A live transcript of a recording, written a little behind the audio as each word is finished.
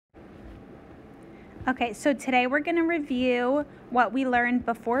Okay, so today we're going to review what we learned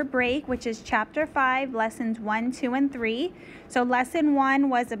before break, which is Chapter 5, Lessons 1, 2, and 3. So Lesson 1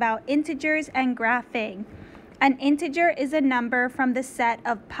 was about integers and graphing. An integer is a number from the set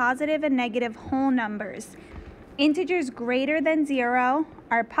of positive and negative whole numbers. Integers greater than 0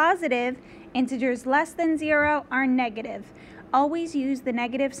 are positive, integers less than 0 are negative. Always use the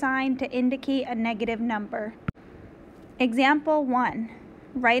negative sign to indicate a negative number. Example 1.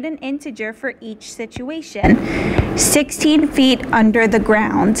 Write an integer for each situation. 16 feet under the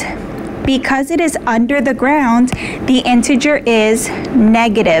ground. Because it is under the ground, the integer is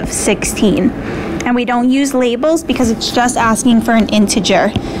negative 16. And we don't use labels because it's just asking for an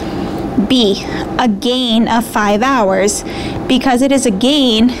integer. B, a gain of 5 hours. Because it is a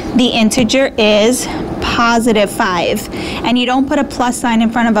gain, the integer is positive 5. And you don't put a plus sign in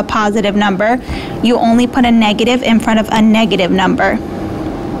front of a positive number. You only put a negative in front of a negative number.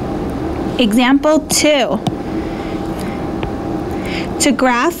 Example 2. To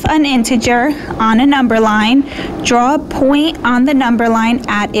graph an integer on a number line, draw a point on the number line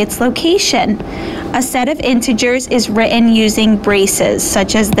at its location. A set of integers is written using braces,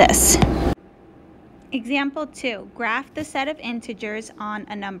 such as this. Example 2. Graph the set of integers on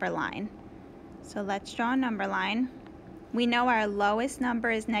a number line. So let's draw a number line. We know our lowest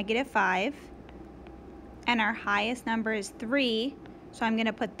number is negative 5, and our highest number is 3. So I'm going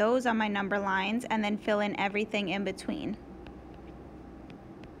to put those on my number lines and then fill in everything in between.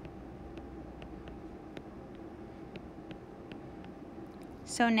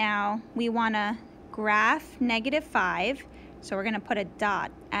 So now we want to graph negative 5. So we're going to put a dot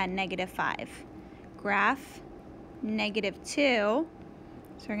at negative 5. Graph negative 2. So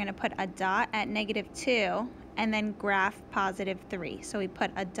we're going to put a dot at negative 2. And then graph positive 3. So we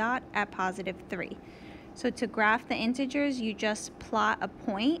put a dot at positive 3. So to graph the integers, you just plot a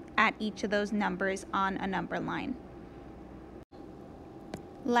point at each of those numbers on a number line.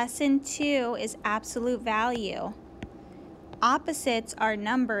 Lesson 2 is absolute value. Opposites are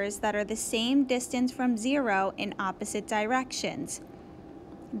numbers that are the same distance from 0 in opposite directions.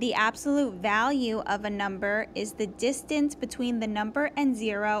 The absolute value of a number is the distance between the number and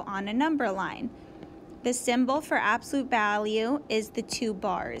 0 on a number line. The symbol for absolute value is the 2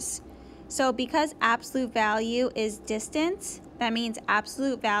 bars. So because absolute value is distance, that means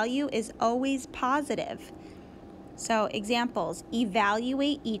absolute value is always positive. So examples,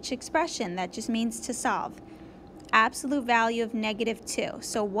 evaluate each expression. That just means to solve. Absolute value of negative 2.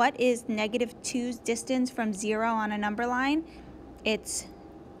 So what is negative 2's distance from 0 on a number line? It's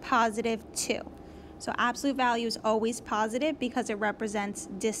positive 2. So absolute value is always positive because it represents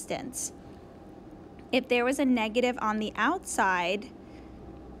distance. If there was a negative on the outside,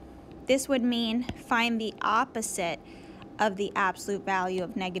 this would mean find the opposite of the absolute value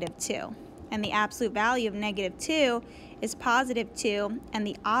of negative 2. And the absolute value of negative 2 is positive 2, and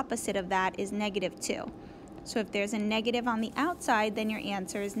the opposite of that is negative 2. So if there's a negative on the outside, then your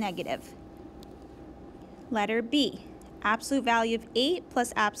answer is negative. Letter B, absolute value of 8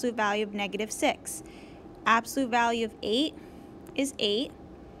 plus absolute value of negative 6. Absolute value of 8 is 8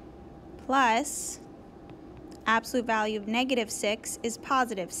 plus absolute value of negative 6 is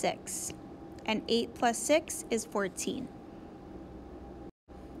positive 6. And 8 plus 6 is 14.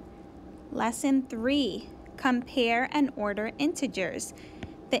 Lesson 3, compare and order integers.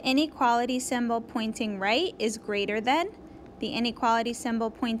 The inequality symbol pointing right is greater than. The inequality symbol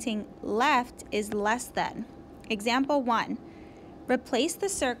pointing left is less than. Example 1, replace the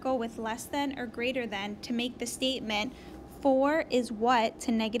circle with less than or greater than to make the statement 4 is what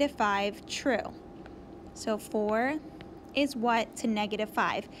to negative 5 true. So 4 is what to negative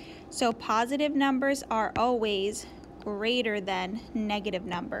 5. So positive numbers are always greater than negative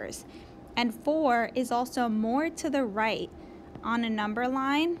numbers. And 4 is also more to the right on a number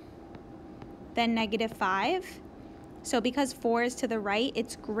line than negative 5. So because 4 is to the right,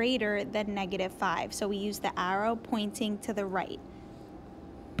 it's greater than negative 5. So we use the arrow pointing to the right.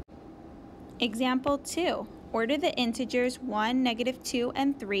 Example 2. Order the integers 1, negative 2,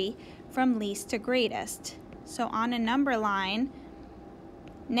 and 3 from least to greatest. So on a number line,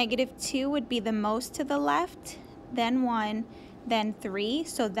 negative 2 would be the most to the left, then 1, then 3.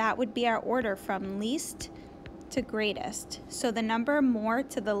 So that would be our order from least to greatest. So the number more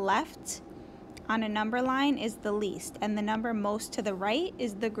to the left on a number line is the least, and the number most to the right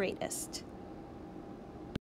is the greatest.